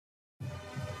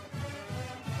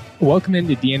Welcome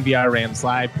into DNVR Rams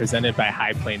Live, presented by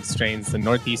High Plains Strains, the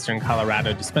Northeastern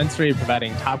Colorado dispensary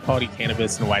providing top-quality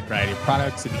cannabis and a wide variety of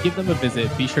products. If you give them a visit,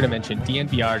 be sure to mention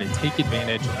DNVR to take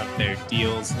advantage of their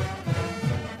deals.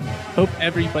 Hope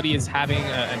everybody is having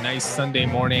a nice Sunday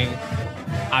morning.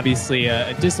 Obviously,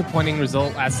 a disappointing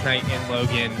result last night in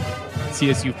Logan.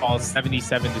 CSU falls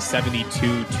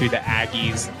 77-72 to the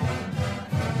Aggies.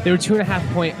 They were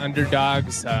 2.5-point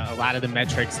underdogs. A lot of the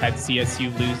metrics had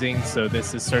CSU losing, so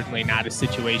this is certainly not a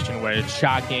situation where it's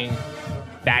shocking.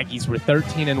 The Aggies were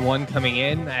 13-1 coming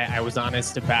in. I was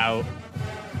honest about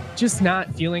just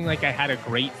not feeling like I had a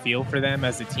great feel for them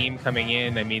as a team coming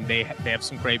in. I mean, they have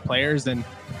some great players, and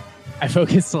I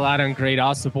focused a lot on great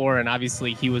Osobor, and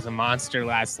obviously he was a monster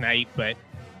last night. But,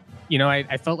 you know,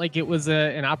 I felt like it was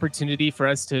an opportunity for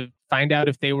us to find out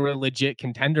if they were a legit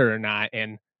contender or not.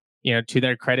 And you know, to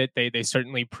their credit, they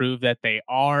certainly proved that they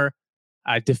are.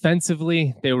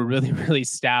 Defensively, they were really, really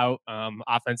stout.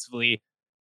 Offensively,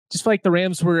 just like the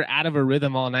Rams were out of a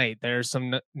rhythm all night. There are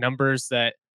some numbers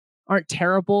that aren't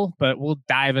terrible, but we'll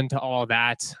dive into all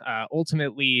that.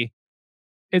 Ultimately,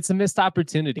 it's a missed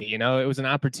opportunity. You know, it was an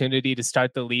opportunity to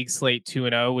start the league slate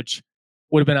 2-0, which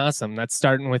would have been awesome. That's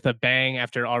starting with a bang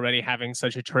after already having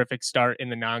such a terrific start in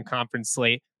the non-conference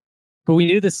slate. But we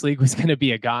knew this league was going to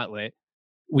be a gauntlet.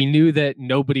 We knew that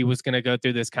nobody was going to go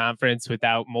through this conference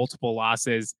without multiple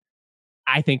losses.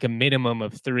 I think a minimum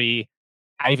of 3.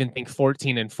 I even think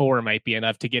 14-4 might be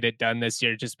enough to get it done this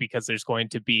year, just because there's going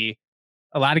to be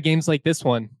a lot of games like this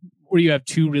one where you have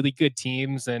two really good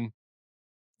teams and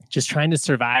just trying to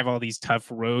survive all these tough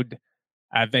road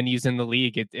venues in the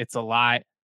league. It's a lot.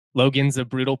 Logan's a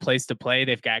brutal place to play.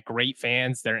 They've got great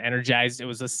fans. They're energized. It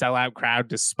was a sellout crowd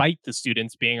despite the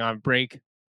students being on break.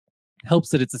 Helps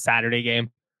that it's a Saturday game.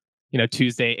 You know,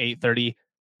 Tuesday, 8:30.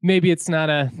 Maybe it's not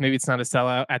a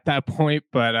sellout at that point,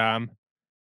 but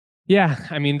yeah,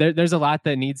 I mean, there's a lot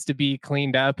that needs to be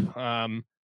cleaned up.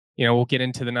 You know, we'll get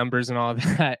into the numbers and all of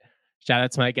that. Shout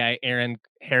out to my guy Aaron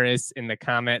Harris in the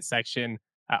comment section.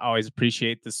 I always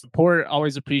appreciate the support.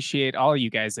 Always appreciate all of you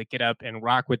guys that get up and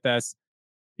rock with us.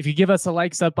 If you give us a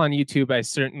likes up on YouTube, I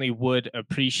certainly would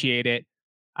appreciate it.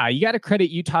 You got to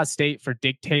credit Utah State for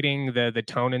dictating the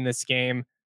tone in this game.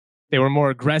 They were more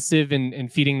aggressive in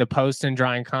feeding the post and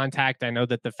drawing contact. I know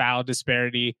that the foul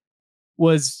disparity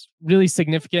was really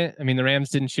significant. I mean, the Rams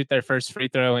didn't shoot their first free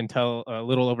throw until a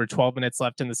little over 12 minutes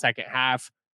left in the second half.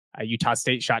 Utah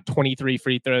State shot 23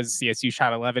 free throws. CSU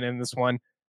shot 11 in this one.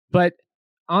 But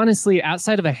honestly,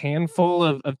 outside of a handful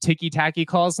of ticky-tacky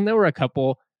calls, and there were a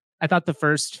couple, I thought the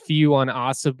first few on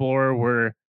Osobor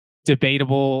were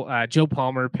debatable. Joe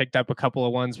Palmer picked up a couple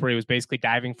of ones where he was basically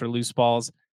diving for loose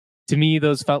balls. To me,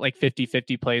 those felt like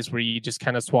 50-50 plays where you just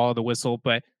kind of swallow the whistle.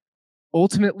 But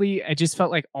ultimately, I just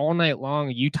felt like all night long,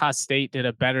 Utah State did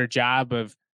a better job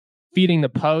of feeding the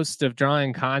post, of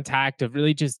drawing contact, of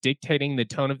really just dictating the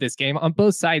tone of this game on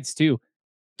both sides too.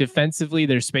 Defensively,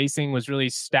 their spacing was really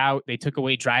stout. They took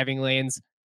away driving lanes.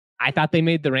 I thought they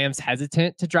made the Rams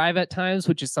hesitant to drive at times,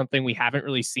 which is something we haven't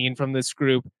really seen from this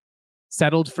group.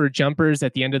 Settled for jumpers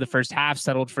at the end of the first half,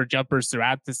 settled for jumpers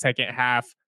throughout the second half.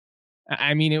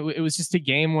 I mean, it was just a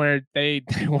game where they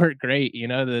weren't great. You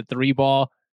know, the 3-ball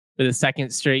for the second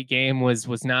straight game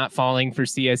was not falling for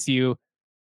CSU.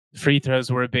 Free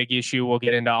throws were a big issue. We'll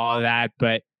get into all of that.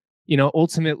 But, you know,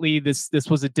 ultimately, this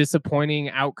was a disappointing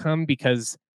outcome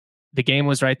because the game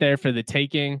was right there for the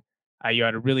taking. You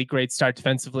had a really great start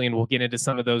defensively, and we'll get into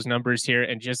some of those numbers here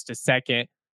in just a second.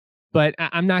 But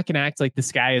I'm not going to act like the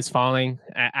sky is falling.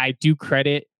 I do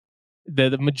credit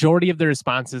the majority of the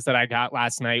responses that I got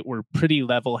last night were pretty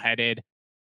level-headed.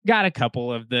 Got a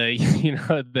couple of the, you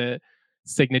know, the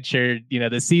signature, you know,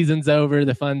 the season's over,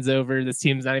 the fun's over, this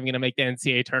team's not even going to make the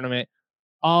NCAA tournament.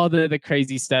 All the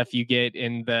crazy stuff you get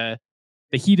in the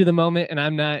heat of the moment. And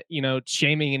I'm not, you know,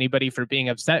 shaming anybody for being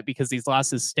upset because these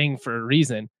losses sting for a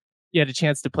reason. You had a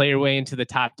chance to play your way into the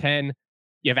top 10.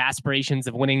 You have aspirations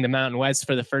of winning the Mountain West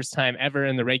for the first time ever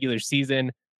in the regular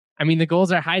season. I mean, the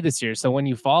goals are high this year, so when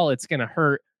you fall, it's going to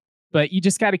hurt. But you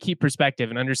just got to keep perspective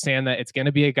and understand that it's going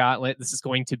to be a gauntlet. This is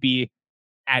going to be,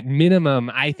 at minimum,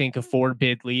 I think, a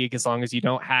 4-bid league as long as you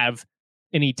don't have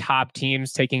any top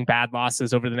teams taking bad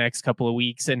losses over the next couple of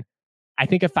weeks. And I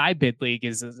think a 5-bid league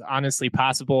is honestly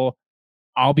possible.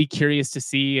 I'll be curious to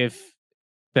see if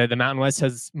the Mountain West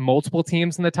has multiple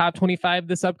teams in the top 25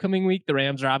 this upcoming week. The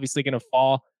Rams are obviously going to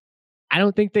fall. I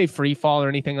don't think they free fall or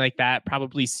anything like that.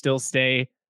 Probably still stay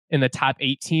in the top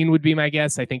 18 would be my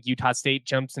guess. I think Utah State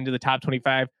jumps into the top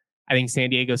 25. I think San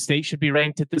Diego State should be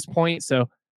ranked at this point. So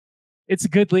it's a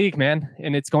good league, man.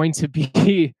 And it's going to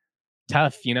be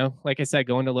tough. You know, like I said,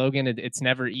 going to Logan, it's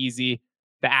never easy.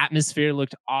 The atmosphere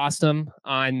looked awesome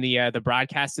on the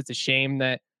broadcast. It's a shame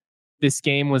that this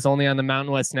game was only on the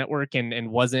Mountain West Network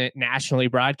and wasn't nationally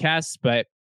broadcast, but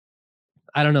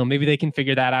I don't know. Maybe they can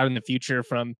figure that out in the future.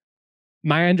 From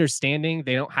my understanding,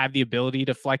 they don't have the ability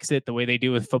to flex it the way they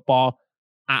do with football.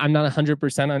 I'm not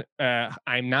 100% on.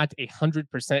 I'm not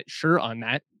 100% sure on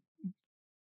that.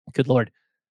 Good lord,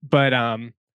 but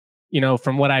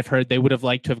from what I've heard, they would have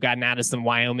liked to have gotten out of some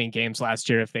Wyoming games last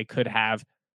year if they could have.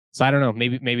 So I don't know.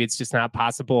 Maybe it's just not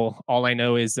possible. All I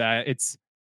know is it's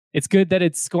good that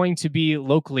it's going to be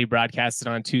locally broadcasted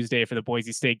on Tuesday for the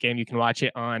Boise State game. You can watch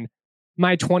it on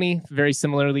My 20, very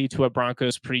similarly to a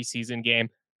Broncos preseason game.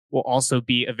 Will also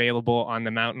be available on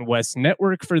the Mountain West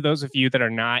Network for those of you that are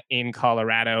not in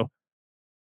Colorado.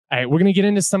 All right, we're going to get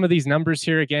into some of these numbers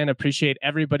here again. Appreciate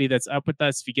everybody that's up with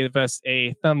us. If you give us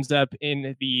a thumbs up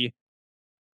in the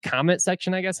comment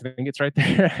section, I guess, I think it's right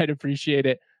there. I'd appreciate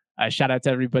it. Shout out to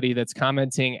everybody that's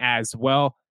commenting as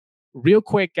well. Real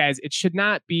quick, guys, it should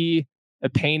not be a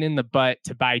pain in the butt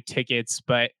to buy tickets,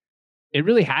 but it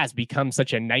really has become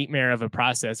such a nightmare of a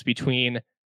process between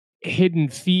hidden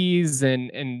fees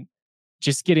and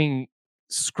just getting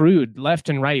screwed left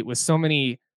and right with so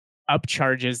many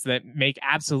upcharges that make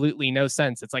absolutely no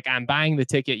sense. It's like, I'm buying the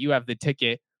ticket, you have the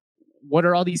ticket. What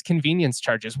are all these convenience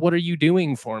charges? What are you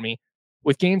doing for me?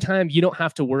 With Game Time, you don't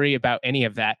have to worry about any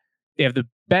of that. They have the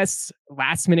best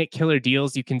last minute killer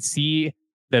deals. You can see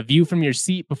the view from your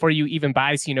seat before you even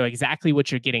buy, so you know exactly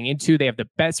what you're getting into. They have the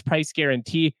best price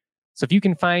guarantee. So if you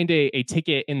can find a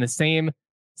ticket in the same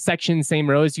section, same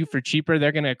row as you for cheaper,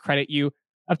 they're going to credit you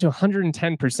up to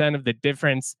 110% of the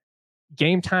difference.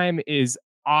 Game Time is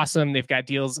awesome. They've got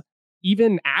deals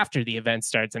even after the event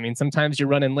starts. I mean, sometimes you're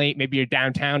running late. Maybe you're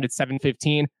downtown at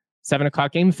 7:15, 7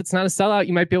 o'clock game. If it's not a sellout,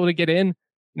 you might be able to get in,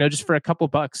 just for a couple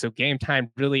bucks. So Game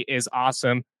Time really is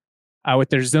awesome. With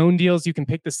their zone deals, you can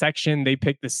pick the section. They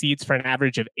pick the seats for an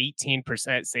average of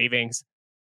 18% savings.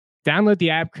 Download the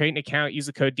app, create an account, use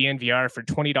the code DNVR for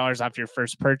 $20 off your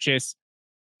first purchase.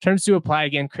 Terms to apply.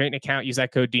 Again, create an account, use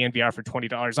that code DNVR for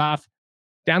 $20 off.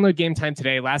 Download Game Time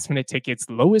today. Last minute tickets,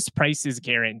 lowest prices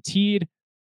guaranteed.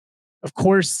 Of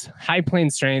course, High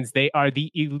Plains Strains, they are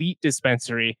the elite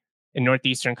dispensary in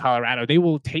Northeastern Colorado. They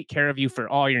will take care of you for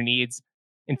all your needs.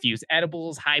 Infused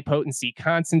edibles, high potency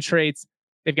concentrates.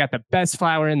 They've got the best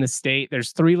flower in the state.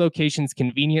 There's 3 locations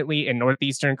conveniently in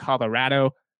Northeastern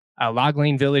Colorado, Log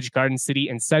Lane Village, Garden City,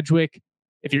 and Sedgwick.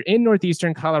 If you're in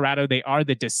Northeastern Colorado, they are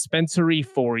the dispensary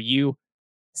for you.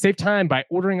 Save time by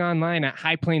ordering online at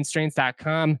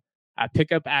highplainstrains.com.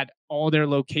 Pick up at all their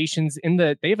locations.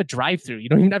 They have a drive-through. You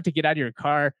don't even have to get out of your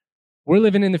car. We're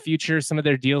living in the future. Some of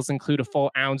their deals include a full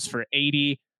ounce for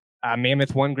 $80,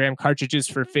 Mammoth 1 gram cartridges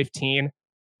for $15.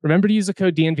 Remember to use the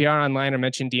code DNVR online or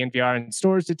mention DNVR in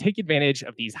stores to take advantage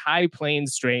of these High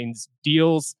Plains Strains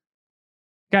deals.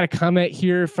 Got a comment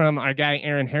here from our guy,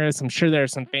 Aaron Harris. I'm sure there are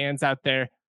some fans out there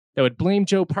that would blame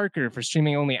Joe Parker for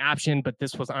streaming only option, but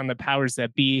this was on the powers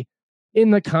that be in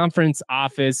the conference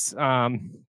office. I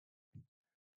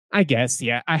guess,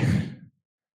 yeah.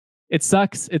 It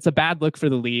sucks. It's a bad look for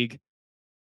the league.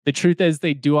 The truth is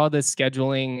they do all this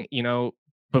scheduling,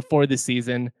 before the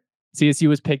season. CSU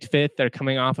was picked 5th. They're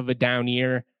coming off of a down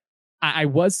year. I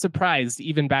was surprised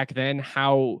even back then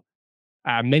how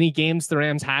many games the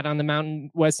Rams had on the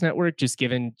Mountain West Network, just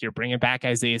given you're bringing back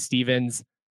Isaiah Stevens.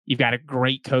 You've got a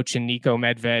great coach in Nico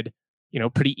Medved.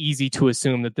 Pretty easy to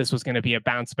assume that this was going to be a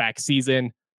bounce back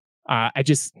season. I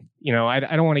just, I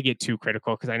don't want to get too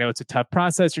critical because I know it's a tough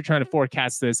process. You're trying to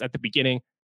forecast this at the beginning.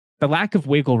 The lack of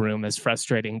wiggle room is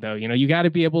frustrating, though. You got to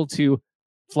be able to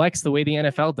flex the way the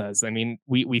NFL does. I mean,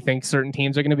 we think certain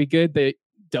teams are going to be good. They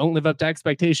don't live up to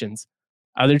expectations.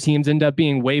 Other teams end up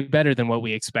being way better than what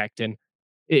we expect. And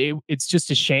it's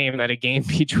just a shame that a game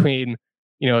between,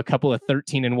 a couple of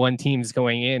 13-1 teams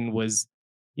going in was,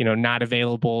 not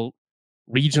available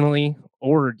regionally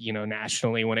or,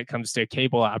 nationally when it comes to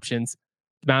cable options.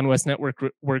 The Mountain West Network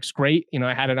works great.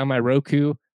 I had it on my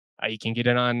Roku. You can get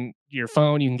it on your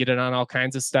phone. You can get it on all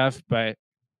kinds of stuff, but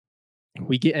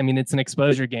it's an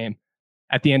exposure game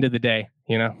at the end of the day,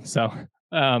 So,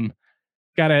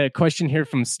 got a question here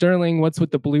from Sterling. What's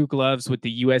with the blue gloves with the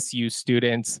USU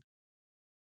students?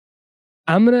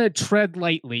 I'm going to tread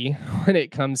lightly when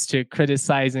it comes to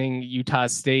criticizing Utah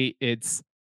State. It's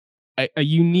a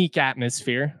unique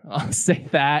atmosphere. I'll say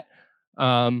that.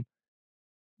 The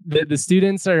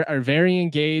students are very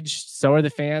engaged. So are the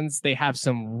fans. They have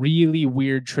some really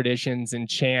weird traditions and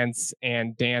chants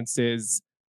and dances.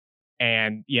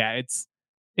 And yeah,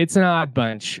 it's an odd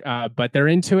bunch, but they're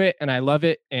into it and I love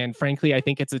it. And frankly, I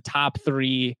think it's a top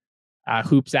 3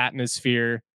 hoops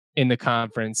atmosphere in the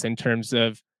conference in terms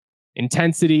of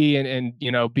intensity and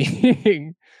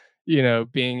being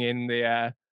being in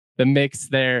the mix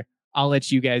there. I'll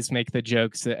let you guys make the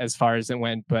jokes as far as it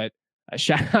went, but a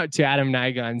shout out to Adam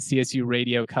Nigon, CSU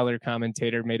radio color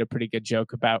commentator, made a pretty good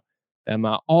joke about them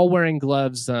all wearing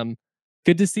gloves.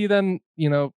 Good to see them,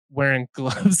 wearing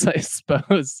gloves, I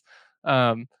suppose.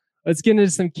 Um, let's get into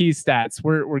some key stats.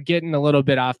 We're getting a little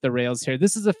bit off the rails here.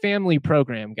 This is a family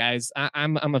program, guys.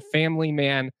 I'm a family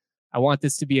man. I want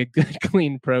this to be a good,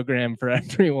 clean program for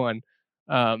everyone.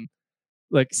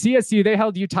 Look, CSU, they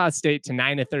held Utah State to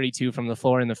 9 of 32 from the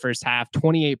floor in the first half,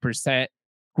 28%.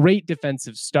 Great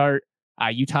defensive start.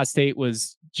 Utah State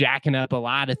was jacking up a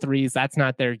lot of threes. That's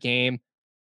not their game.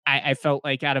 I felt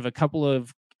like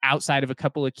outside of a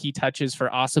couple of key touches for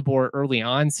Osobor early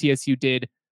on, CSU did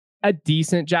a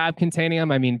decent job containing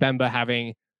them. I mean, Bemba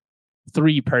having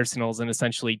 3 personals in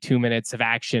essentially 2 minutes of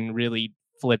action really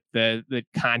flipped the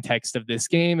context of this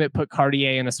game. It put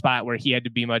Cartier in a spot where he had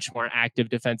to be much more active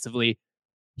defensively.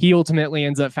 He ultimately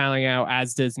ends up fouling out,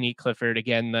 as does Nate Clifford.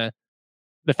 Again, the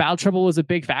foul trouble was a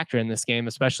big factor in this game,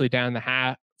 especially down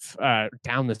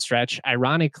the stretch.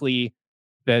 Ironically,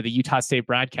 the Utah State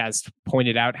broadcast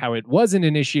pointed out how it wasn't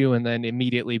an issue and then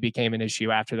immediately became an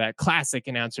issue after that. Classic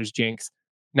announcers jinx.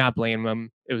 Not blame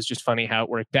them. It was just funny how it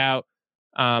worked out.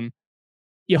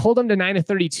 You hold them to 9 of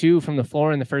 32 from the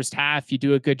floor in the first half. You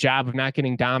do a good job of not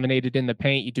getting dominated in the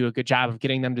paint. You do a good job of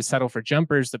getting them to settle for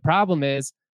jumpers. The problem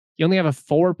is you only have a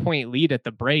 4-point lead at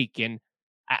the break. And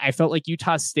I felt like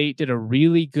Utah State did a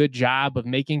really good job of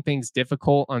making things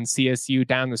difficult on CSU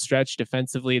down the stretch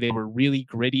defensively. They were really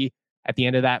gritty at the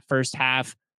end of that first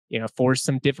half, forced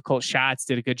some difficult shots,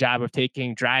 did a good job of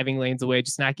taking driving lanes away,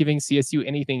 just not giving CSU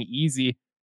anything easy.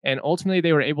 And ultimately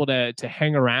they were able to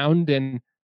hang around and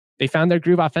they found their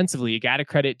groove offensively. You got to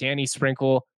credit Danny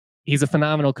Sprinkle. He's a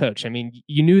phenomenal coach. I mean,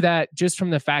 you knew that just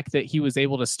from the fact that he was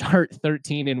able to start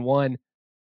 13-1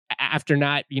 after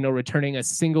not, returning a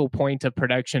single point of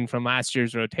production from last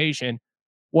year's rotation.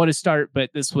 What a start, but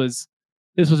this was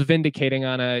vindicating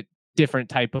on a different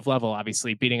type of level,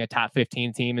 obviously, beating a top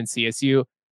 15 team in CSU.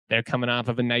 They're coming off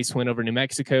of a nice win over New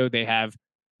Mexico. They have,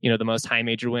 the most high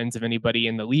major wins of anybody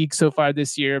in the league so far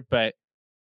this year, but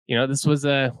this was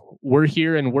a we're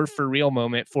here and we're for real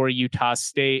moment for Utah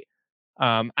State.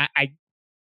 I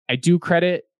do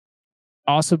credit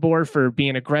Osobor for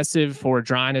being aggressive, for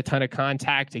drawing a ton of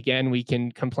contact. Again, we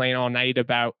can complain all night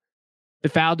about the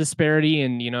foul disparity.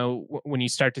 And, when you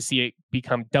start to see it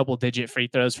become double-digit free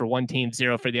throws for one team,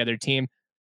 0 for the other team,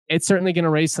 it's certainly going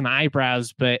to raise some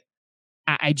eyebrows. But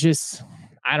I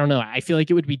don't know. I feel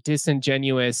like it would be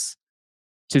disingenuous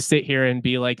to sit here and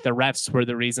be like the refs were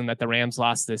the reason that the Rams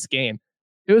lost this game.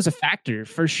 It was a factor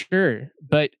for sure,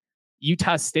 but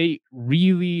Utah State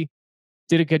really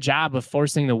did a good job of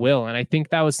forcing the will. And I think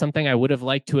that was something I would have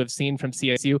liked to have seen from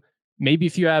CSU. Maybe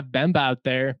if you have Bemba out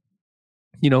there,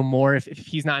 more if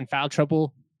he's not in foul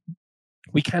trouble,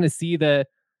 we kind of see the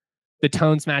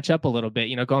tones match up a little bit.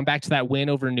 Going back to that win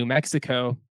over New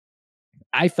Mexico,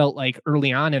 I felt like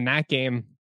early on in that game,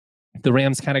 the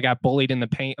Rams kind of got bullied in the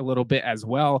paint a little bit as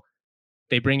well.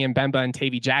 They bring in Bemba and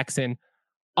Tavy Jackson.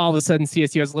 All of a sudden,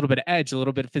 CSU has a little bit of edge, a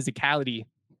little bit of physicality.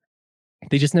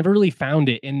 They just never really found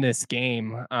it in this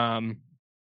game.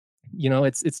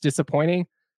 It's disappointing.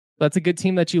 That's a good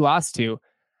team that you lost to.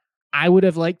 I would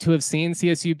have liked to have seen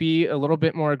CSU be a little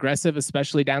bit more aggressive,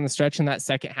 especially down the stretch in that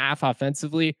second half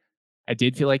offensively. I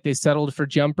did feel like they settled for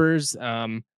jumpers.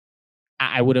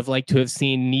 I would have liked to have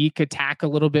seen Neek attack a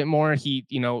little bit more. He,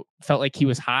 felt like he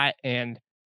was hot, and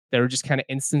there were just kind of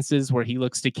instances where he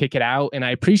looks to kick it out. And I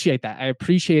appreciate that. I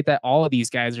appreciate that all of these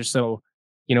guys are so,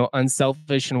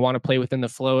 unselfish and want to play within the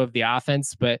flow of the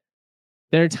offense. But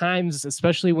there are times,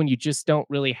 especially when you just don't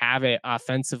really have it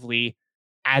offensively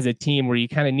as a team, where you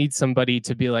kind of need somebody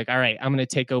to be like, all right, I'm going to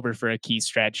take over for a key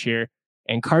stretch here.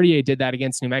 And Cartier did that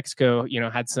against New Mexico,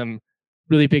 had some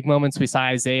really big moments. We saw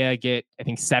Isaiah get, I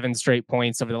think, 7 straight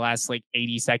points over the last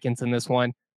 80 seconds in this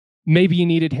one. Maybe you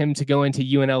needed him to go into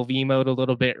UNLV mode a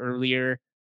little bit earlier.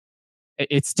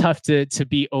 It's tough to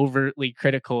be overtly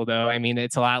critical, though. I mean,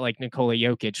 it's a lot like Nikola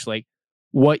Jokic.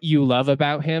 What you love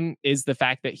about him is the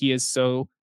fact that he is so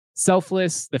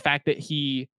selfless, the fact that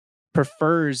he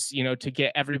prefers, to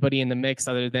get everybody in the mix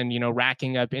other than,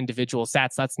 racking up individual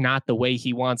stats. That's not the way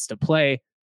he wants to play.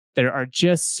 There are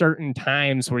just certain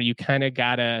times where you kind of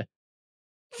gotta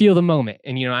feel the moment.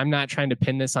 And, I'm not trying to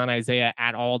pin this on Isaiah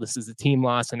at all. This is a team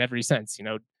loss in every sense.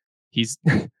 He's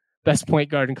best point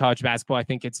guard in college basketball. I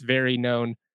think it's very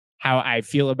known how I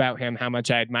feel about him, how much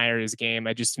I admire his game.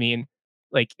 I just mean,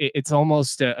 it's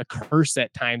almost a curse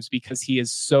at times because he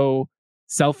is so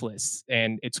selfless.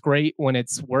 And it's great when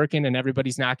it's working and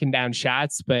everybody's knocking down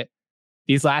shots. But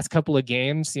these last couple of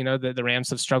games, the Rams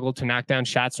have struggled to knock down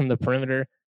shots from the perimeter.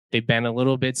 They've been a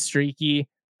little bit streaky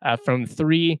from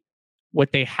three.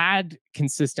 What they had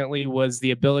consistently was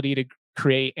the ability to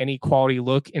create any quality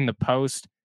look in the post.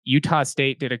 Utah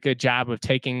State did a good job of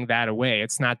taking that away.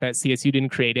 It's not that CSU didn't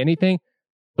create anything,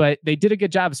 but they did a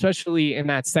good job, especially in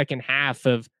that second half,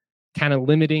 of kind of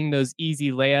limiting those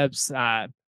easy layups.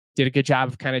 Did a good job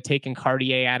of kind of taking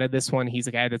Cartier out of this one. He's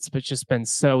a guy that's just been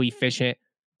so efficient,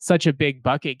 such a big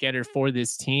bucket getter for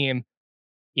this team.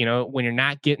 When you're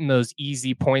not getting those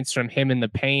easy points from him in the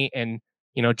paint, and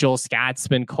Joel Scott's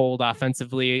been cold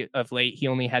offensively of late. He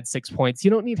only had 6 points.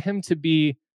 You don't need him to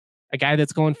be a guy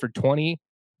that's going for 20,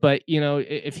 but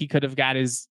if he could have got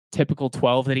his typical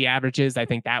 12 that he averages, I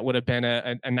think that would have been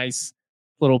a nice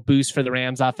little boost for the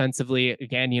Rams offensively.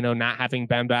 Again, not having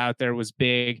Bemba out there was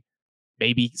big.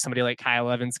 Maybe somebody like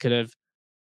Kyle Evans could have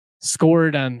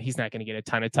scored. He's not going to get a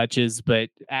ton of touches, but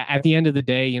at the end of the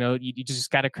day, you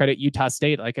just got to credit Utah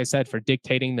State, like I said, for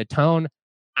dictating the tone.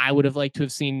 I would have liked to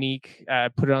have seen Neek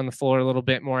put it on the floor a little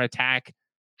bit more, attack.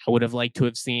 I would have liked to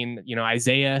have seen,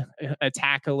 Isaiah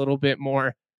attack a little bit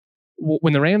more.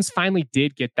 When the Rams finally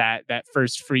did get that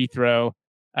first free throw,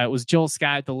 it was Joel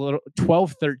Scott, the little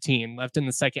 12-13 left in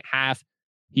the second half.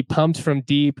 He pumped from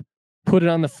deep, put it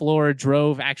on the floor,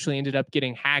 drove, actually ended up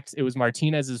getting hacked. It was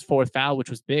Martinez's fourth foul, which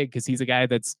was big because he's a guy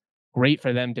that's great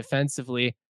for them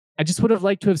defensively. I just would have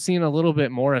liked to have seen a little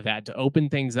bit more of that to open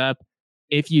things up.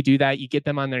 If you do that, you get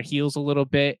them on their heels a little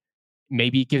bit.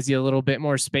 Maybe it gives you a little bit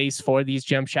more space for these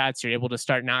jump shots. You're able to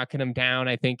start knocking them down.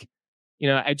 I think,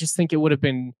 I just think it would have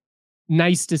been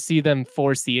nice to see them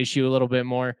force the issue a little bit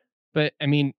more. But I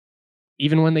mean,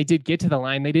 even when they did get to the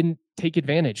line, they didn't take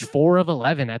advantage. 4 of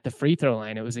 11 at the free throw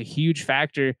line. It was a huge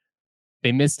factor.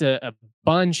 They missed a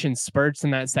bunch in spurts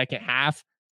in that second half.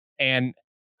 And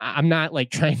I'm not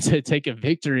like trying to take a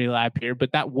victory lap here,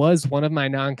 but that was one of my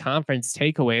non-conference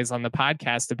takeaways on the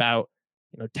podcast about,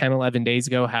 10, 11 days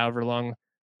ago, however long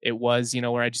it was,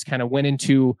 where I just kind of went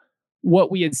into what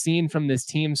we had seen from this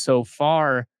team so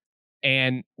far.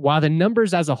 And while the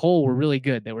numbers as a whole were really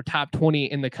good, they were top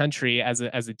 20 in the country as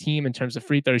a team in terms of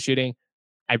free throw shooting.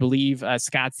 I believe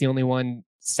Scott's the only one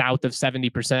south of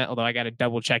 70%, although I got to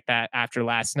double check that after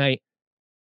last night.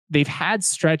 They've had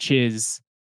stretches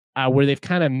where they've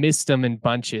kind of missed them in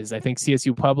bunches. I think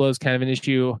CSU Pueblo is kind of an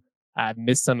issue.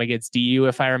 Missed them against DU,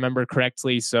 if I remember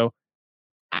correctly. So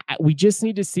we just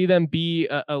need to see them be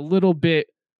a little bit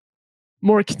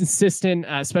more consistent,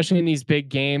 especially in these big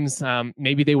games.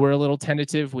 Maybe they were a little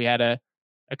tentative. We had a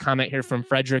comment here from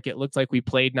Frederick. It looked like we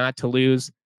played not to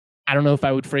lose. I don't know if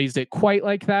I would phrase it quite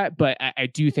like that, but I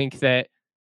do think that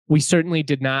we certainly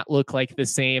did not look like the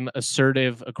same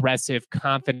assertive, aggressive,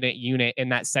 confident unit in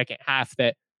that second half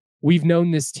that we've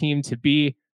known this team to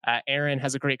be. Aaron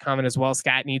has a great comment as well.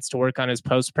 Scott needs to work on his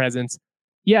post presence.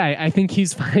 Yeah, I think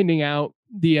he's finding out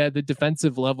the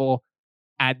defensive level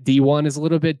at D1 is a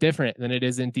little bit different than it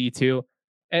is in D2.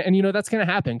 And that's going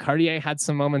to happen. Cartier had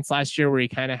some moments last year where he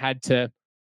kind of had to,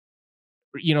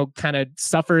 kind of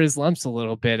suffer his lumps a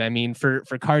little bit. I mean, for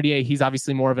Cartier, he's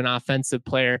obviously more of an offensive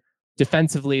player.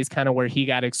 Defensively is kind of where he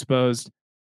got exposed.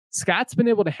 Scott's been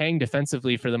able to hang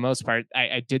defensively for the most part.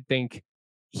 I did think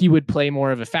he would play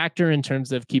more of a factor in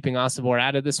terms of keeping Osobor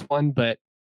out of this one, but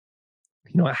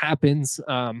it happens.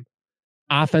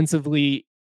 Offensively,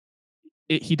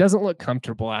 he doesn't look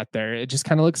comfortable out there. It just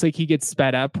kind of looks like he gets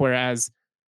sped up. Whereas,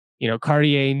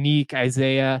 Cartier, Neek,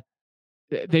 Isaiah,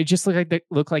 they just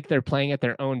look like they're playing at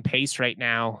their own pace right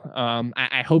now.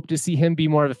 I hope to see him be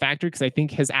more of a factor because I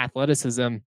think his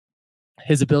athleticism,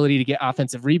 his ability to get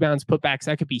offensive rebounds, putbacks,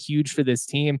 that could be huge for this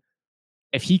team.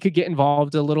 If he could get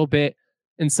involved a little bit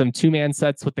in some two-man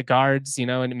sets with the guards,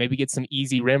 and maybe get some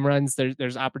easy rim runs,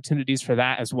 there's opportunities for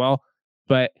that as well.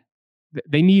 But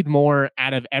they need more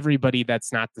out of everybody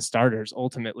that's not the starters,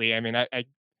 ultimately. I mean, I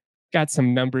got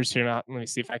some numbers here. Let me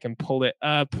see if I can pull it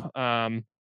up.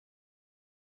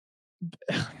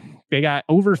 They got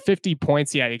over 50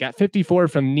 points. Yeah, you got 54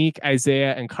 from Neek,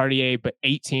 Isaiah, and Cartier, but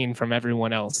 18 from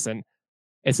everyone else. And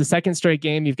it's the second straight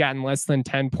game you've gotten less than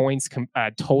 10 points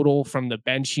total from the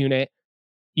bench unit.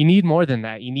 You need more than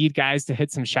that. You need guys to hit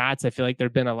some shots. I feel like there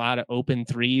have been a lot of open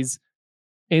threes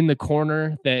in the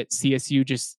corner that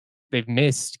CSU they've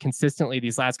missed consistently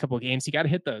these last couple of games. You got to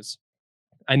hit those.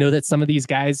 I know that some of these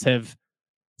guys have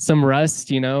some rust,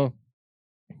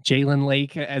 Jalen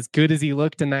Lake, as good as he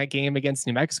looked in that game against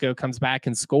New Mexico, comes back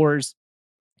and scores,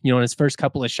 in his first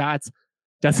couple of shots.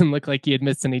 Doesn't look like he had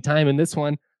missed any time in this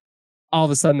one. All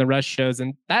of a sudden the rust shows.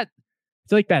 And that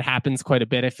feel like that happens quite a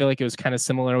bit. I feel like it was kind of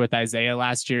similar with Isaiah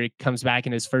last year. He comes back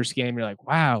in his first game, you're like,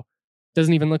 wow,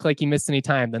 doesn't even look like he missed any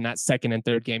time. Then that second and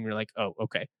third game, you're like, oh,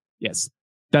 okay, yes,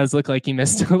 does look like he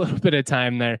missed a little bit of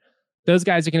time there. Those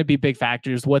guys are going to be big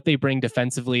factors. What they bring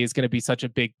defensively is going to be such a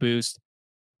big boost,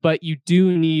 but you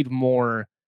do need more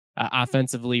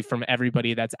offensively from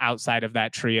everybody that's outside of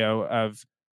that trio of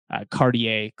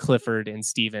Cartier, Clifford, and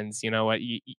Stevens. You know what?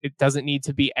 It doesn't need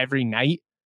to be every night,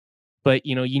 but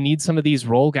you need some of these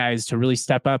role guys to really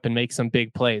step up and make some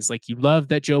big plays. Like, you love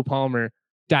that Joe Palmer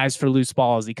dives for loose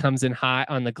balls. He comes in hot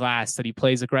on the glass, that he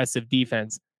plays aggressive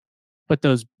defense. But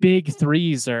those big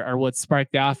threes are what spark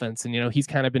the offense. And, he's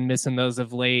kind of been missing those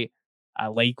of late.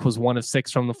 Lake was 1 of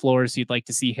 6 from the floor, so you'd like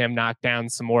to see him knock down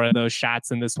some more of those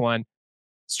shots in this one.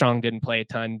 Strong didn't play a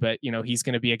ton, but, he's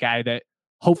going to be a guy that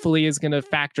hopefully is going to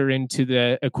factor into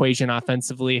the equation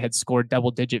offensively. Had scored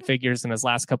double-digit figures in his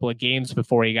last couple of games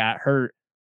before he got hurt.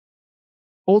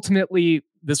 Ultimately,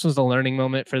 this was a learning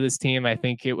moment for this team. I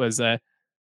think it was a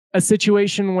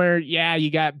situation where, yeah,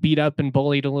 you got beat up and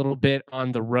bullied a little bit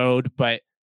on the road, but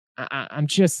I'm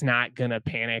just not going to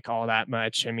panic all that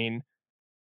much. I mean,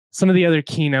 some of the other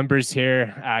key numbers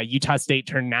here, Utah State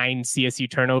turned 9 CSU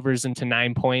turnovers into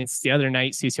 9 points. The other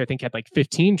night, CSU, I think, had like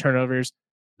 15 turnovers,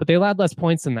 but they allowed less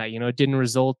points than that. It didn't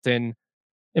result in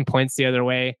points the other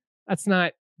way. That's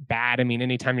not bad. I mean,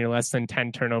 anytime you're less than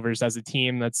 10 turnovers as a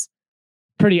team, that's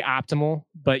pretty optimal,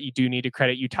 but you do need to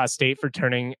credit Utah State for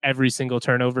turning every single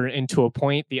turnover into a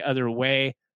point the other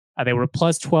way. They were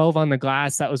plus 12 on the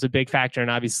glass. That was a big factor. And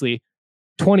obviously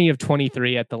 20 of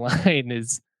 23 at the line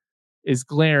is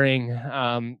glaring.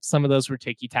 Some of those were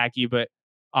ticky-tacky, but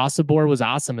Osobor was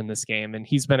awesome in this game. And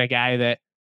he's been a guy that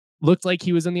looked like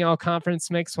he was in the all-conference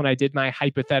mix when I did my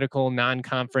hypothetical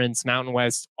non-conference Mountain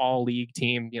West all-league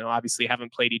team. Obviously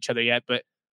haven't played each other yet, but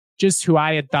just who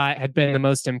I had thought had been the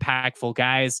most impactful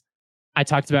guys. I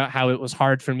talked about how it was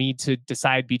hard for me to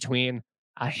decide between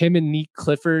him and Nick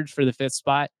Clifford for the 5th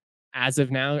spot. As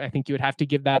of now, I think you would have to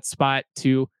give that spot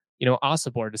to,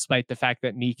 Osobor, despite the fact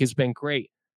that Nick has been great.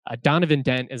 Donovan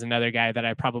Dent is another guy that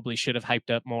I probably should have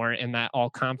hyped up more in that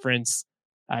all-conference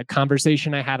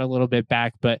conversation I had a little bit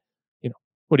back. But,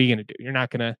 what are you going to do? You're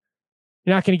not going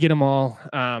to get them all.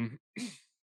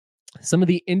 Some of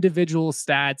the individual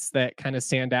stats that kind of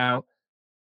stand out.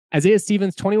 Isaiah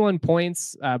Stevens, 21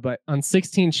 points, but on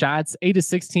 16 shots, 8 of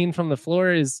 16 from the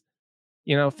floor is,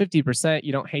 50%.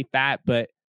 You don't hate that, but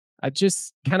I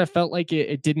just kind of felt like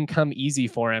it didn't come easy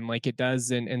for him like it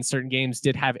does in certain games.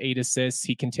 Did have 8 assists.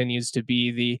 He continues to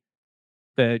be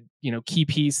the key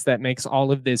piece that makes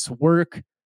all of this work.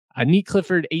 Nick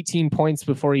Clifford, 18 points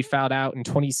before he fouled out in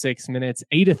 26 minutes,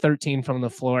 8 of 13 from the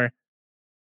floor.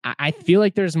 I feel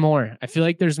like there's more. I feel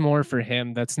like there's more for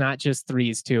him. That's not just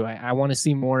threes too. I want to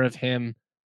see more of him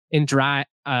in drive.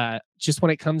 Just when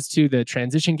it comes to the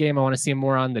transition game, I want to see him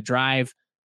more on the drive.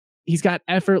 He's got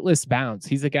effortless bounce.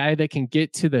 He's a guy that can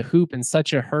get to the hoop in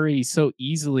such a hurry so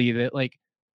easily that, like,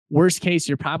 worst case,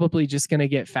 you're probably just going to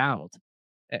get fouled.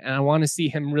 And I want to see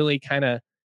him really kind of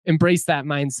embrace that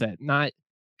mindset, not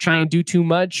try and do too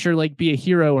much or like be a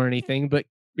hero or anything, but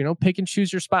pick and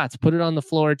choose your spots, put it on the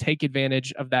floor, take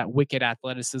advantage of that wicked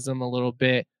athleticism a little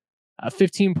bit.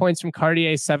 15 points from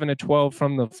Cartier, 7 of 12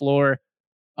 from the floor.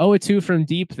 0 of 2 from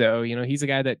deep, though. He's a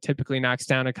guy that typically knocks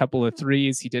down a couple of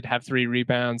threes. He did have 3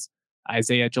 rebounds.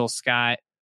 Isaiah, Joel Scott,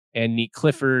 and Nick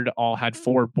Clifford all had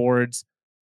 4 boards.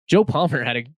 Joe Palmer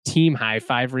had a team high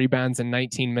 5 rebounds in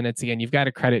 19 minutes. Again, you've got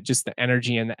to credit just the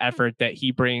energy and the effort that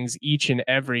he brings each and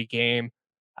every game.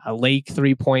 Lake,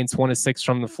 3 points, 1 of 6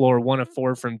 from the floor, 1 of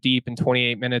 4 from deep in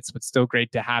 28 minutes, but still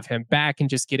great to have him back and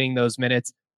just getting those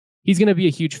minutes. He's going to be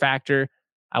a huge factor,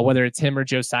 whether it's him or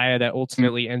Josiah that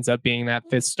ultimately ends up being that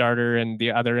 5th starter and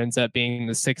the other ends up being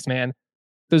the 6th man.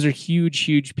 Those are huge,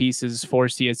 huge pieces for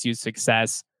CSU's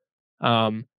success.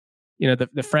 The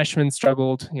freshmen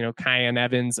struggled, Kyan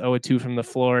Evans, 0 of 2 from the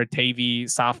floor, Tavy,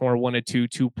 sophomore, 1 of 2,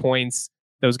 2 points.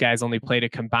 Those guys only played a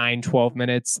combined 12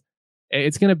 minutes.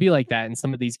 It's going to be like that in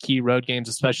some of these key road games,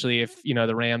 especially if,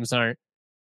 the Rams aren't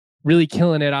really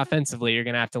killing it offensively. You're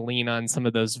going to have to lean on some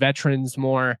of those veterans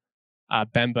more.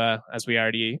 Bemba, as we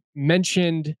already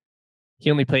mentioned, he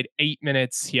only played 8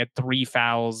 minutes. He had 3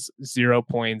 fouls, 0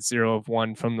 points, 0 of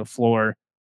 1 from the floor.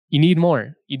 You need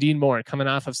more. You need more. Coming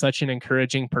off of such an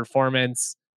encouraging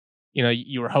performance,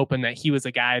 you were hoping that he was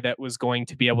a guy that was going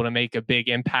to be able to make a big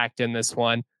impact in this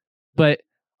one. But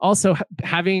also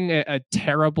having a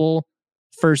terrible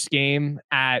first game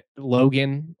at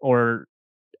Logan or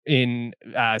in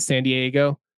San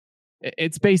Diego,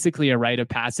 it's basically a rite of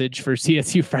passage for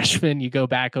CSU freshmen. You go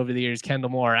back over the years, Kendall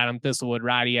Moore, Adam Thistlewood,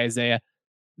 Roddy, Isaiah.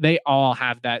 they all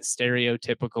have that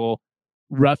stereotypical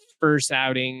rough first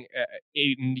outing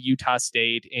in Utah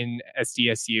State, in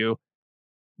SDSU.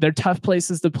 They're tough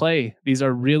places to play. These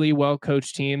are really well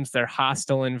coached teams. They're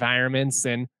hostile environments,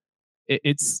 and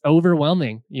it's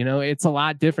overwhelming. It's a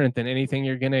lot different than anything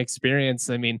you're going to experience.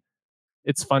 I mean,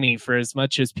 it's funny, for as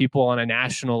much as people on a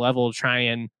national level try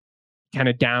and kind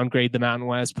of downgrade the Mountain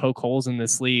West, poke holes in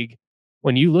this league,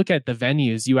 when you look at the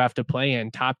venues you have to play in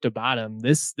top to bottom,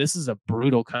 this is a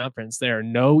brutal conference. There are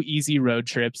no easy road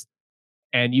trips.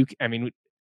 And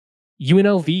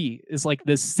UNLV is like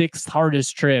the sixth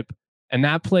hardest trip. And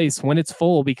that place, when it's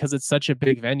full, because it's such a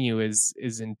big venue, is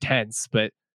intense.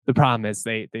 But the problem is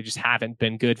they just haven't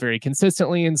been good very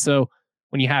consistently. And so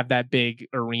when you have that big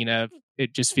arena,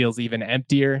 it just feels even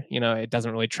emptier. It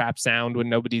doesn't really trap sound when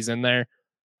nobody's in there.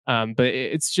 But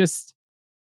it's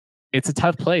a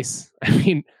tough place. I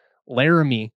mean,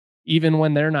 Laramie, even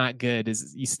when they're not good,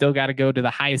 is you still got to go to the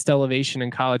highest elevation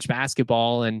in college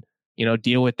basketball and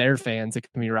deal with their fans. It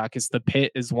can be ruckus. The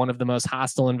Pit is one of the most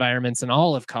hostile environments in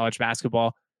all of college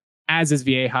basketball, as is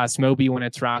Viejas. Moby when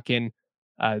it's rocking.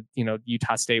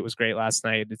 Utah State was great last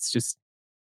night. It's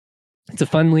a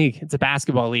fun league. It's a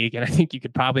basketball league, and I think you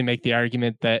could probably make the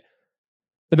argument that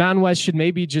the Mountain West should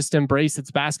maybe just embrace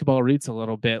its basketball roots a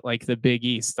little bit, like the Big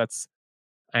East.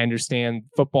 I understand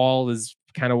football is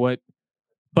kind of what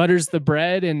butters the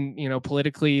bread, and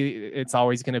politically it's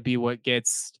always going to be what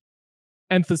gets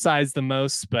emphasized the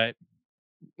most, but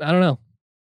I don't know.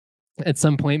 At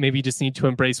some point, maybe you just need to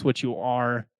embrace what you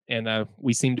are, and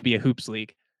we seem to be a hoops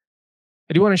league.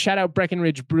 I do want to shout out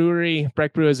Breckenridge Brewery.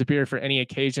 Breck Brew is a beer for any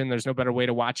occasion. There's no better way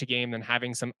to watch a game than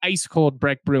having some ice cold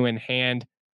Breck Brew in hand.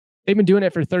 They've been doing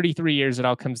it for 33 years. It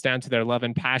all comes down to their love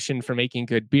and passion for making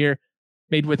good beer.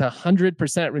 Made with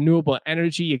 100% renewable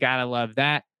energy. You got to love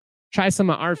that. Try some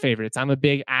of our favorites. I'm a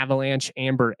big Avalanche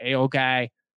Amber Ale guy.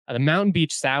 The Mountain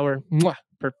Beach Sour,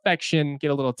 perfection.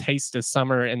 Get a little taste of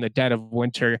summer in the dead of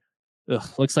winter.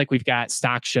 Looks like we've got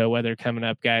stock show weather coming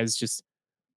up, guys. Just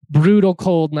brutal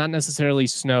cold, not necessarily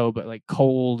snow, but like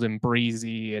cold and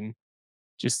breezy and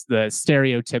just the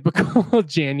stereotypical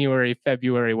January,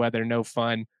 February weather. No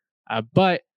fun.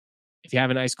 But if you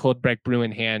have an ice cold Breck Brew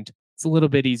in hand, it's a little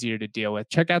bit easier to deal with.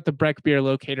 Check out the Breck Beer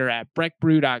Locator at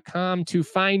breckbrew.com to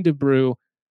find a brew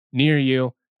near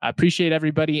you. I appreciate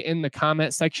everybody in the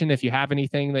comment section. If you have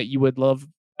anything that you would love,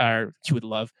 that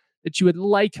you would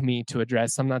like me to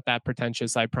address, I'm not that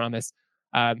pretentious, I promise.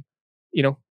 Let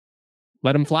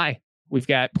them fly. We've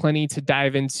got plenty to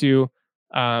dive into.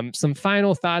 Some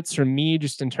final thoughts from me,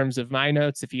 just in terms of my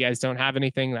notes. If you guys don't have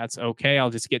anything, that's okay.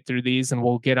 I'll just get through these and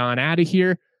we'll get on out of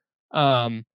here.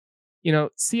 CSU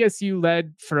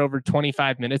led for over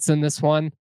 25 minutes in this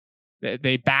one.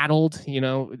 They battled,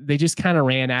 they just kind of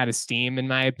ran out of steam, in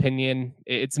my opinion.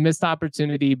 It's a missed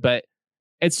opportunity, but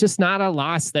it's just not a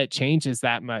loss that changes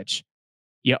that much.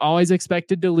 You always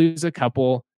expected to lose a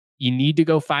couple. You need to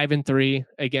go 5-3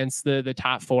 against the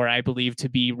top four, I believe, to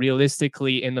be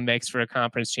realistically in the mix for a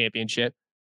conference championship.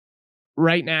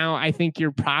 Right now, I think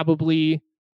you're probably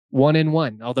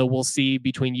 1-1, although we'll see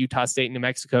between Utah State, New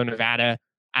Mexico, Nevada,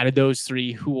 out of those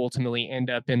three, who ultimately end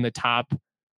up in the top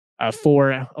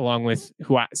four, along with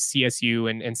CSU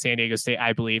and San Diego State,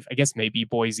 I believe. I guess maybe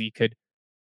Boise could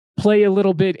play a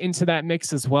little bit into that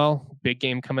mix as well. Big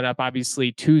game coming up,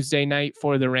 obviously, Tuesday night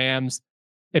for the Rams.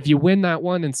 If you win that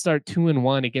one and start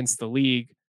 2-1 against the league,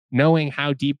 knowing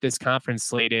how deep this conference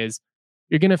slate is,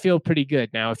 you're going to feel pretty good.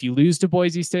 Now, if you lose to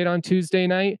Boise State on Tuesday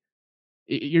night,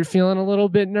 you're feeling a little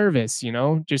bit nervous,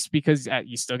 just because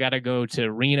you still got to go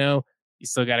to Reno. You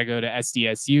still got to go to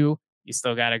SDSU. You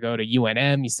still got to go to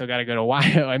UNM. You still got to go to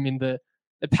WYO. I mean, the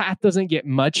path doesn't get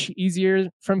much easier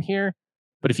from here.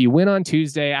 But if you win on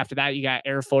Tuesday, after that, you got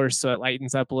Air Force, so it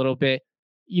lightens up a little bit.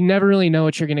 You never really know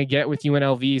what you're going to get with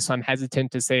UNLV, so I'm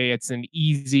hesitant to say it's an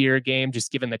easier game,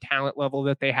 just given the talent level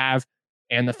that they have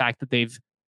and the fact that they've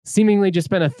seemingly just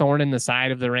been a thorn in the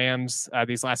side of the Rams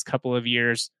these last couple of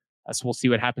years. So we'll see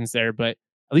what happens there. But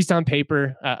at least on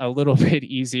paper, a little bit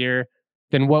easier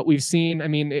than what we've seen. I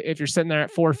mean, if you're sitting there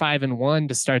at 4-5-1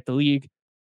 to start the league,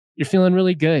 you're feeling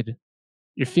really good.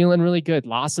 You're feeling really good.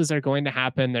 Losses are going to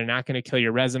happen. They're not going to kill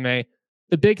your resume.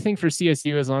 The big thing for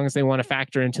CSU, as long as they want to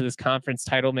factor into this conference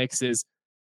title mix, is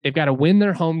they've got to win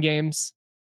their home games.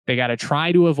 They got to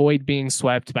try to avoid being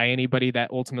swept by anybody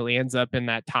that ultimately ends up in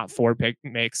that top four pick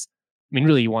mix. I mean,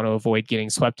 really, you want to avoid getting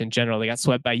swept in general. They got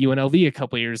swept by UNLV a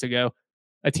couple of years ago,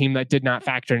 a team that did not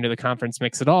factor into the conference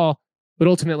mix at all, but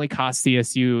ultimately cost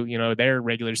CSU, their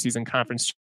regular season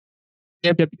conference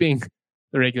championship, being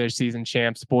the regular season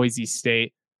champs. Boise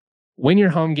State. Win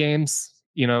your home games.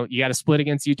 You got to split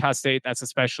against Utah State. That's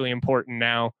especially important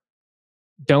now.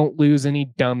 Don't lose any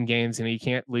dumb games, and you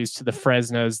can't lose to the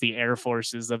Fresnos, the Air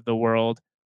Forces of the world,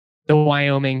 the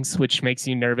Wyomings, which makes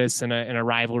you nervous in a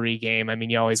rivalry game. I mean,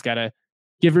 you always got to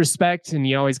give respect, and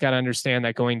you always got to understand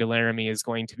that going to Laramie is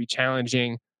going to be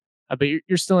challenging. But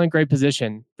you're still in great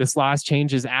position. This loss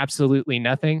changes absolutely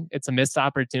nothing. It's a missed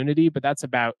opportunity, but that's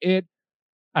about it.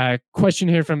 Question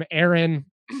here from Aaron.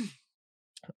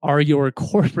 Are your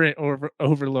corporate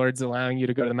overlords allowing you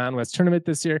to go to the Mountain West tournament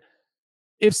this year?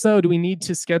 If so, do we need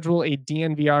to schedule a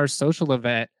DNVR social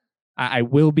event? I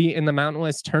will be in the Mountain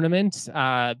West tournament.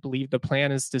 I believe the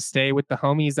plan is to stay with the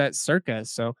homies at Circa.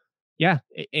 So, yeah,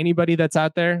 anybody that's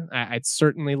out there, I'd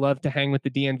certainly love to hang with the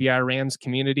DNVR Rams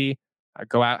community.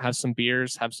 Go out, have some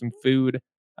beers, have some food,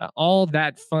 all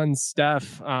that fun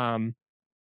stuff.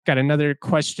 Got another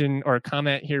question or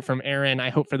comment here from Aaron. I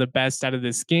hope for the best out of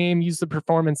this game. Use the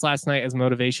performance last night as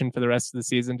motivation for the rest of the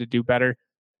season to do better.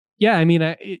 Yeah, I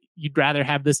mean, you'd rather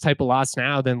have this type of loss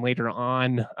now than later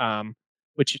on,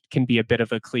 which can be a bit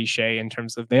of a cliche in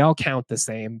terms of they all count the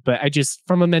same. But I just,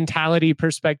 from a mentality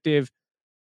perspective,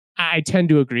 I tend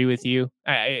to agree with you.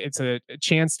 It's a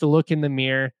chance to look in the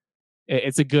mirror.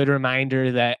 It's a good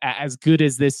reminder that as good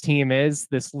as this team is,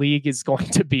 this league is going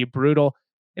to be brutal.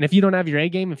 And if you don't have your A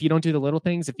game, if you don't do the little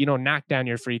things, if you don't knock down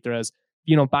your free throws, if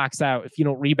you don't box out, if you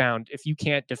don't rebound, if you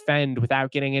can't defend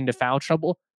without getting into foul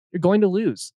trouble, you're going to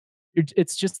lose.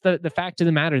 It's just the fact of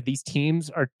the matter. These teams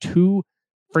are too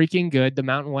freaking good. The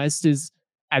Mountain West is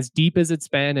as deep as it's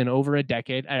been in over a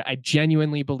decade. I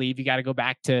genuinely believe you got to go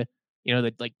back to,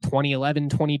 the like 2011,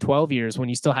 2012 years when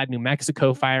you still had New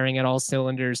Mexico firing at all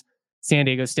cylinders. San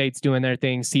Diego State's doing their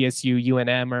thing. CSU,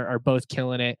 UNM are both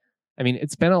killing it. I mean,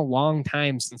 it's been a long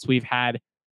time since we've had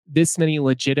this many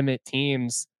legitimate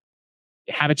teams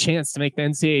have a chance to make the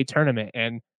NCAA tournament.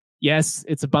 And yes,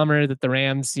 it's a bummer that the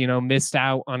Rams, missed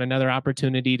out on another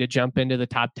opportunity to jump into the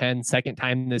top 10 second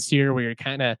time this year, where you're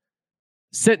kind of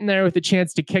sitting there with a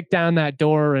chance to kick down that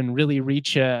door and really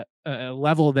reach a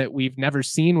level that we've never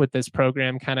seen with this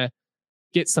program, kind of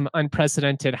get some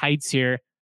unprecedented heights here.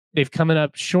 They've coming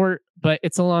up short, but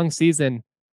it's a long season.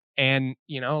 And,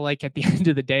 like at the end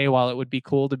of the day, while it would be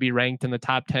cool to be ranked in the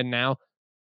top 10 now,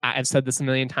 I've said this a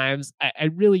million times,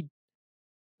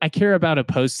 I care about a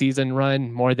postseason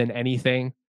run more than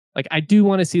anything. Like, I do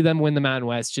want to see them win the Mountain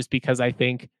West just because I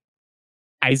think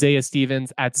Isaiah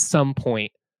Stevens at some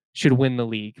point should win the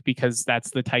league, because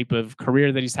that's the type of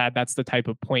career that he's had. That's the type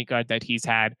of point guard that he's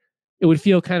had. It would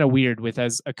feel kind of weird with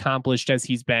as accomplished as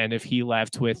he's been if he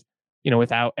left with,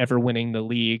 without ever winning the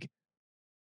league.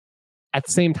 At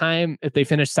the same time, if they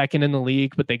finish second in the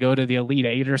league, but they go to the Elite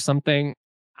Eight or something,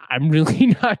 I'm really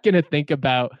not going to think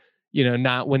about,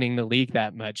 not winning the league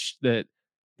that much. The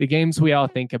games we all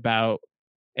think about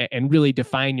and really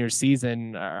define your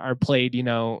season are played,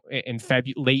 in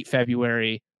late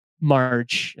February,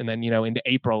 March, and then, into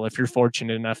April, if you're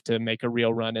fortunate enough to make a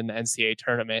real run in the NCAA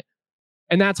tournament.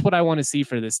 And that's what I want to see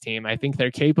for this team. I think they're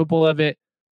capable of it.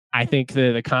 I think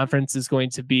the conference is going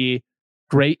to be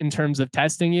great in terms of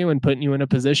testing you and putting you in a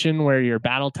position where you're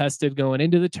battle tested going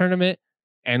into the tournament.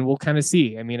 And we'll kind of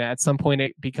see. I mean, at some point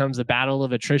it becomes a battle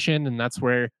of attrition, and that's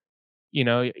where,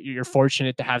 you're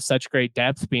fortunate to have such great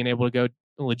depth, being able to go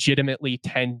legitimately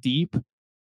 10 deep.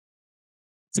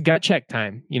 It's a gut check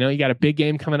time. You got a big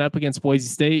game coming up against Boise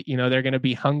State. They're going to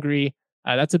be hungry.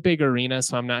 That's a big arena,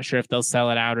 so I'm not sure if they'll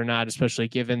sell it out or not, especially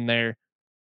given their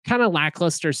kind of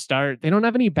lackluster start. They don't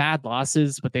have any bad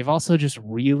losses, but they've also just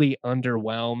really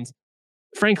underwhelmed.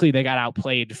 Frankly, they got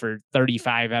outplayed for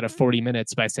 35 out of 40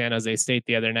 minutes by San Jose State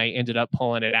the other night, ended up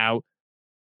pulling it out.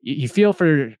 You feel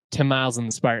for Tim Miles and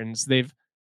the Spartans. They've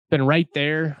been right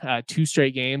there 2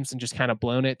 straight games and just kind of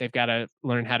blown it. They've got to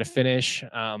learn how to finish.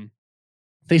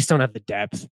 They just don't have the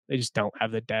depth. They just don't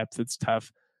have the depth. It's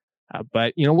tough.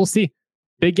 But, we'll see.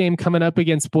 Big game coming up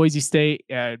against Boise State.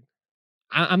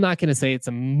 I'm not going to say it's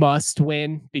a must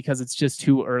win, because it's just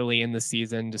too early in the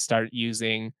season to start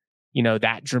using,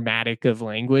 that dramatic of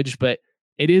language, but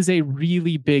it is a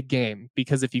really big game,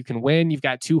 because if you can win, you've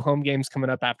got 2 home games coming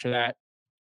up after that.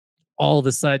 All of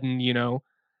a sudden,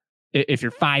 if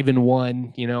you're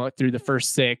 5-1, through the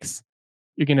first 6,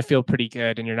 you're going to feel pretty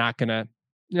good, and you're not going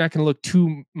to look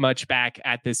too much back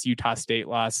at this Utah State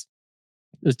loss.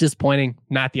 It was disappointing,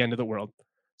 not the end of the world.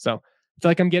 So I feel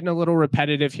like I'm getting a little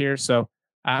repetitive here. So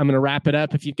I'm going to wrap it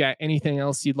up. If you've got anything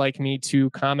else you'd like me to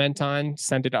comment on,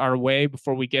 send it our way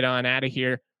before we get on out of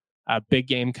here. Big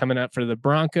game coming up for the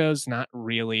Broncos. Not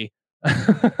really.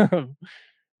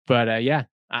 But yeah,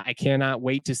 I cannot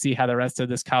wait to see how the rest of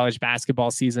this college basketball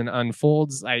season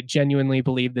unfolds. I genuinely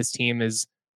believe this team is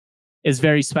is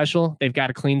very special. They've got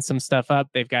to clean some stuff up.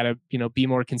 They've got to, be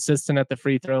more consistent at the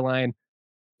free throw line.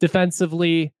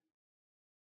 Defensively,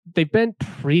 they've been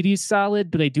pretty solid,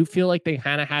 but I do feel like they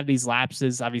kind of had these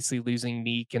lapses, obviously losing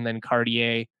Neek and then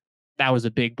Cartier. That was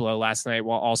a big blow last night,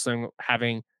 while also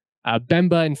having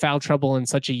Bemba in foul trouble in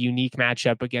such a unique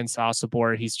matchup against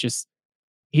Osobor.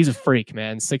 He's a freak,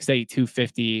 man. 6'8",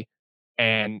 250,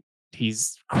 and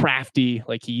he's crafty.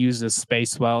 Like, he uses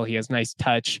space well. He has nice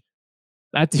touch.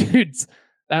 That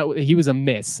he was a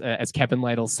miss, as Kevin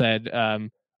Lytle said on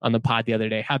the pod the other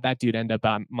day. How'd that dude end up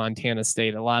at Montana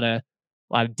State? A lot of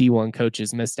D1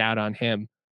 coaches missed out on him.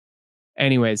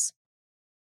 Anyways,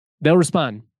 they'll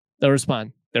respond.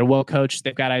 They're well coached.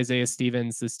 They've got Isaiah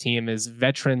Stevens. This team is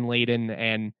veteran laden,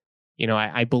 and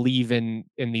I believe in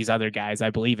these other guys. I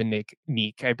believe in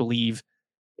Neek. I believe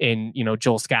in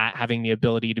Joel Scott having the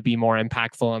ability to be more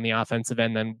impactful on the offensive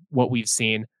end than what we've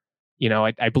seen.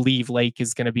 I believe Lake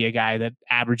is going to be a guy that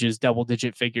averages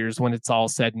double-digit figures when it's all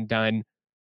said and done.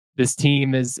 This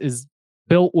team is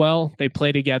built well. They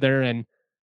play together, and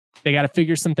they got to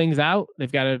figure some things out.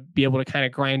 They've got to be able to kind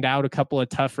of grind out a couple of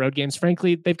tough road games.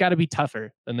 Frankly, they've got to be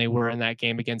tougher than they were in that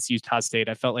game against Utah State.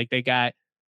 I felt like they got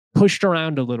pushed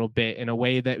around a little bit in a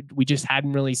way that we just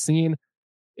hadn't really seen.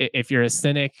 If you're a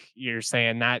cynic, you're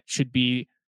saying that should be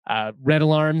red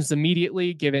alarms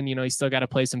immediately, given, you still got to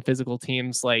play some physical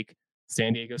teams like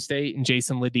San Diego State and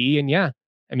Jason Ledee. And yeah,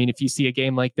 I mean, if you see a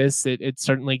game like this, it's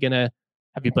certainly going to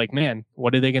have you like, man,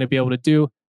 what are they going to be able to do?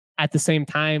 At the same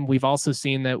time, we've also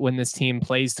seen that when this team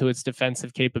plays to its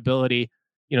defensive capability,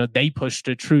 they pushed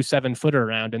a true 7-footer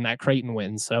around in that Creighton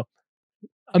win. So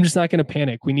I'm just not going to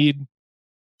panic. We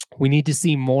need to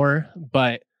see more,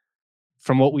 but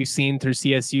from what we've seen through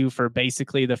CSU for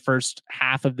basically the first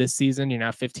half of this season, you're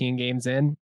now 15 games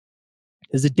in,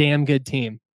 is a damn good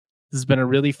team. This has been a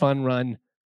really fun run,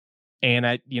 and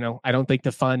I don't think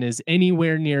the fun is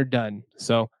anywhere near done.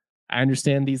 So I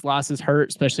understand these losses hurt,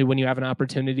 especially when you have an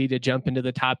opportunity to jump into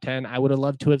the top 10. I would have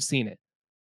loved to have seen it.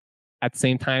 At the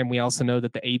same time, we also know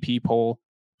that the AP poll,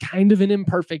 kind of an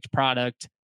imperfect product,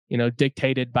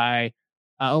 dictated by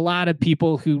a lot of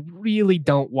people who really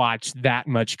don't watch that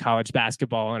much college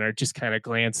basketball and are just kind of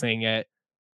glancing at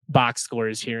box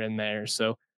scores here and there.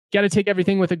 So got to take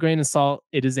everything with a grain of salt.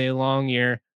 It is a long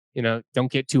year.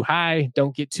 Don't get too high,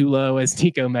 don't get too low, as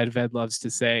Nico Medved loves to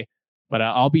say. But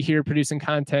I'll be here producing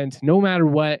content no matter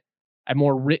what. I have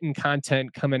more written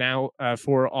content coming out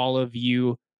for all of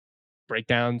you. Break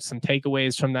down some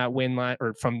takeaways from that win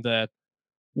or from the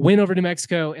win over New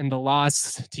Mexico and the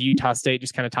loss to Utah State.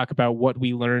 Just kind of talk about what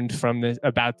we learned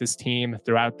about this team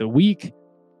throughout the week.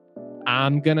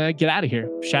 I'm going to get out of here.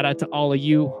 Shout out to all of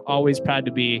you. Always proud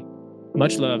to be.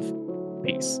 Much love.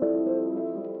 Peace.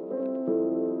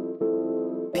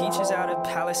 Peaches out of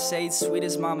Palisades, sweet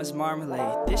as mama's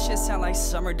marmalade. This shit sound like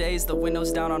summer days, the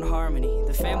windows down on Harmony.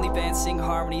 The family band sing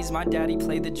harmonies, my daddy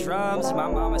played the drums. My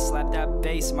mama slapped that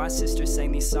bass, my sister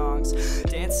sang these songs.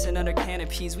 Dancing under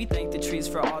canopies, we thank the trees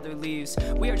for all their leaves.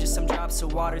 We are just some drops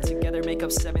of water, together make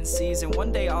up 7 seas. And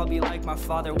one day I'll be like my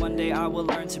father, one day I will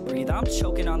learn to breathe. I'm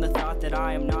choking on the thought that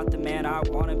I am not the man I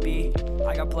wanna be.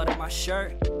 I got blood on my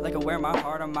shirt, like I wear my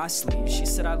heart on my sleeve. She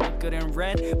said I look good in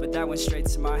red, but that went straight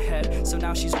to my head. So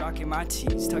now she's rocking my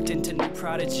tees, tucked into new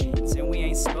Prada jeans. And we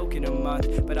ain't spoken a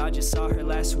month, but I just saw her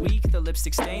last week. The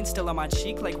lipstick stain still on my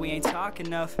cheek, like we ain't talk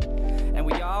enough. And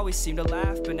we always seem to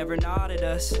laugh, but never nod at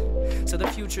us. So the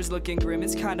future's looking grim,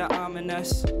 it's kinda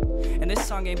ominous. And this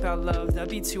song ain't about love, that'd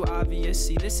be too obvious.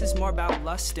 See, this is more about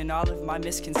lust and all of my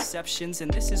misconceptions.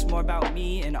 And this is more about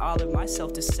me and all of my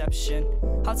self-deception.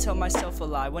 I'll tell myself a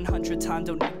lie 100 times,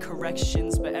 don't need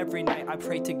corrections. But every night I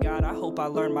pray to God, I hope I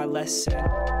learn my lesson.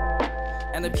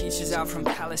 And the peaches out from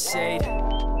Palisade,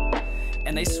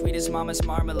 and they sweet as mama's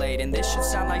marmalade. And this should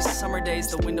sound like summer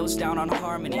days, the windows down on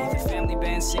Harmony. The family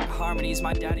band sing harmonies,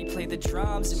 my daddy played the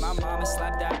drums. And my mama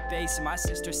slapped that bass, and my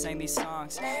sister sang these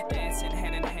songs. Dancing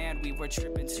hand in hand, we were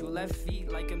tripping 2 left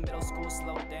feet, like a middle school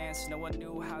slow dance. No one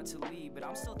knew how to lead, but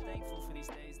I'm still thankful for these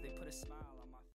days, they put a smile on.